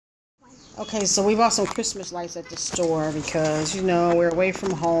Okay, so we bought some Christmas lights at the store because, you know, we're away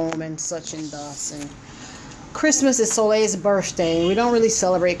from home and such and thus. And Christmas is Soleil's birthday. We don't really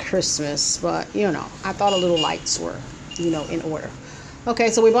celebrate Christmas, but, you know, I thought a little lights were, you know, in order. Okay,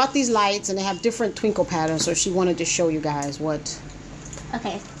 so we bought these lights and they have different twinkle patterns, so she wanted to show you guys what.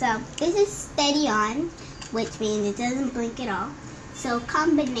 Okay, so this is steady on, which means it doesn't blink at all. So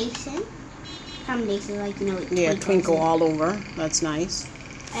combination, like, you know, Yeah, twinkle all over. That's nice.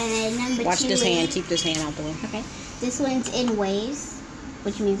 And then number Watch 2 this is, hand. Keep this hand out the way. Okay, this one's in waves,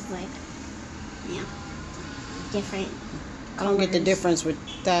 which means like, you know, different I don't get the difference with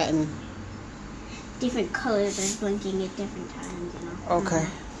that and. Different colors are blinking at different times, you know. Okay.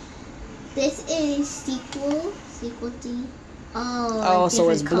 This is sequel D. Oh, so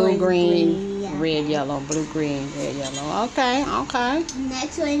it's blue, green, yeah. red, yellow, blue, green, red, yellow. Okay.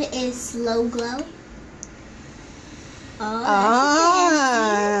 Next one is slow glow. Oh,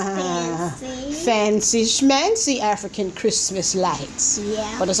 fancy schmancy African Christmas lights.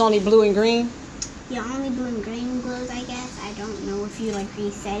 Yeah. But it's only blue and green? Yeah, only blue and green glows, I guess. I don't know if you, like,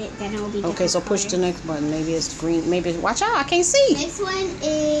 reset it, then it will be different. Okay, so push the next button. Maybe it's green. Maybe, watch out, I can't see. Next one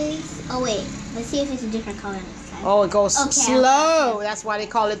is, oh, wait. Let's see if it's a different color next time. Oh, it goes okay, slow. Okay. That's why they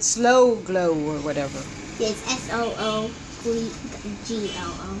call it slow glow or whatever. Yeah, it's SOOGLO.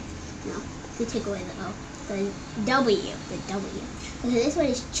 No, we take away the O. The W. So this one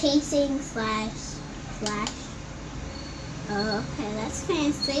is chasing / flash. Okay, that's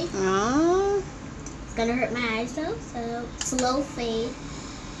fancy. It's gonna hurt my eyes though, so slow fade.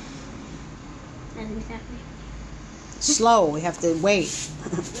 That's exactly. Slow, we have to wait.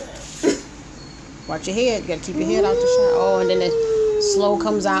 Watch your head, you gotta keep your head out the shot. Oh, and then it slow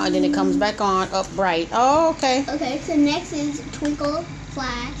comes out and then it comes back on, up bright. Oh, okay. Okay, so next is twinkle,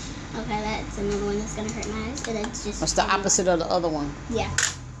 flash. Okay, that's another one that's gonna hurt my eyes, but that's just. What's the opposite of the other one? Yeah.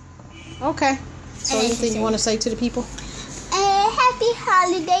 Okay. So anything you want to say to the people? Happy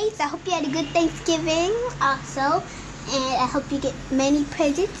holidays. I hope you had a good Thanksgiving also. And I hope you get many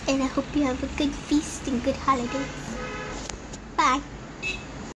presents. And I hope you have a good feast and good holidays. Bye.